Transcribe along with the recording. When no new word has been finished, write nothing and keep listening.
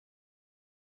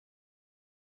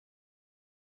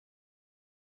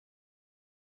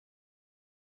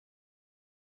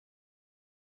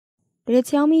Did it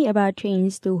tell me about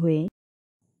trains to Huế?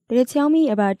 Did it tell me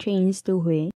about trains to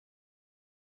Huế?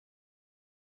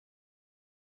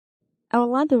 I would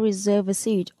like to reserve a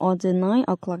seat on the 9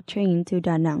 o'clock train to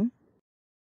Da Nang.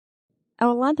 I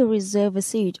would like to reserve a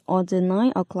seat on the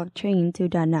 9 o'clock train to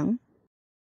Da Nang.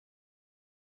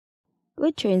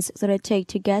 Which trains should I take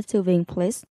to get to Vinh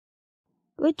Place?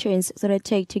 Which trains should I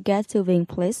take to get to Vinh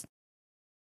Place?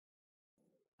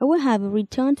 I will have a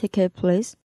return ticket,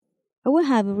 please. I will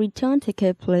have a return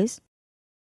ticket, please.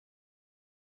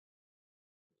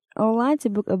 I would like to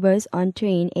book a bus on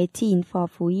train 18 for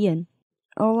Phú Yên.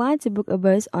 I would like to book a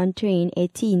bus on train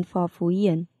 18 for Phú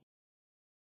Yên.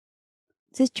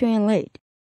 This train late.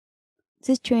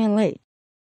 This train late.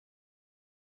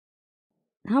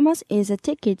 How much is a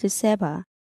ticket to Sapa?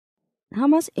 How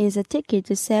much is a ticket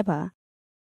to Sapa?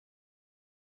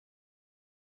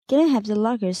 Can I have the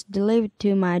luggage delivered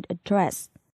to my address?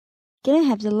 Can I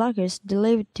have the luggage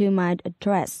delivered to my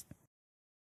address?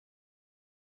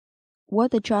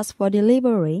 What the charge for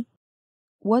delivery?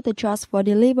 What the charge for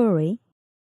delivery?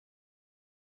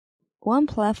 One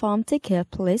platform ticket,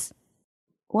 please.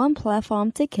 One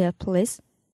platform ticket, please.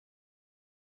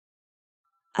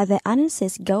 Are there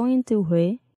annonces going to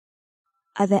Huế?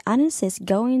 Are there annonces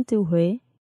going to Huế?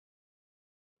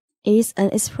 Is an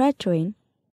express train.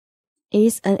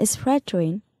 Is an express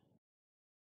train.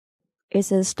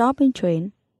 Is a stopping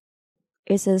train.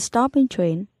 Is a stopping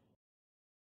train.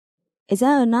 Is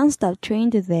that a non-stop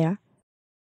train to there?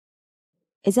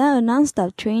 Is that a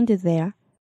non-stop train to there?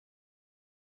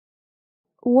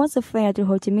 What's the fare to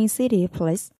Ho Chi Minh City,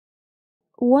 please?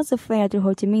 What's the fare to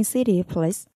Ho Chi Minh City,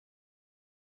 please?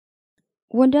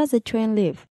 When does the train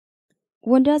leave?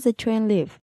 When does the train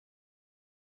leave?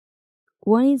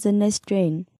 When is the next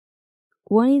train?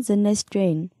 When is the next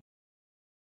train?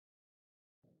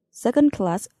 Second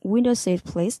class, window seat,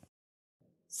 please.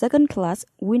 Second class,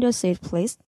 window seat,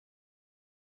 please.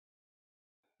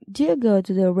 Do you go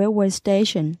to the railway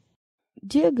station?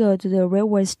 Do you go to the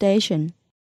railway station?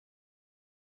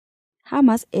 How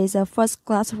much is a first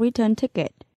class return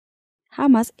ticket? How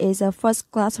much is a first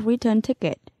class return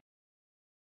ticket?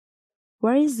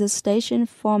 Where is the station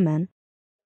foreman?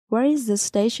 Where is the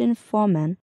station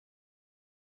foreman?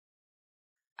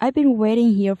 I've been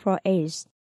waiting here for ages.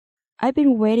 I've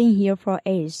been waiting here for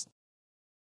ages.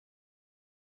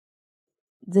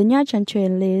 The Nha Trang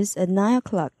train leaves at 9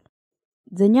 o'clock.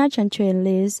 The Nha Trang train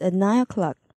leaves at 9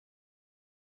 o'clock.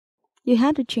 You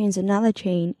have to change another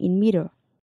train in meter.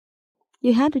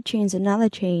 You have to change another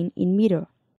train in meter.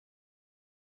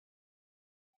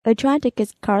 A train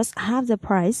ticket costs half the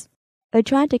price. A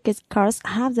train ticket costs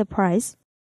half the price.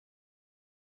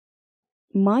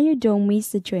 Mind you don't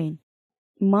miss the train.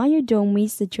 Mind you don't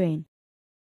miss the train.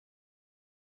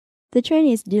 The train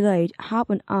is delayed half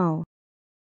an hour.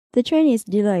 The train is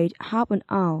delayed half an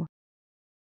hour.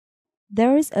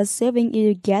 There is a saving if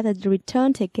you get the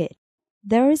return ticket.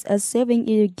 There is a saving if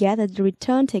you get the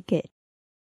return ticket.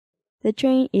 The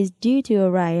train is due to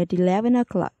arrive at 11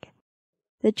 o'clock.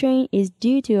 The train is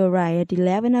due to arrive at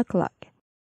 11 o'clock.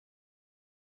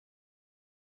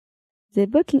 The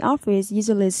booking office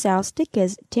usually sells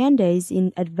tickets 10 days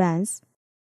in advance.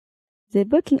 The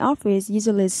booking office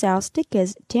usually sells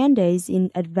tickets 10 days in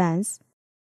advance.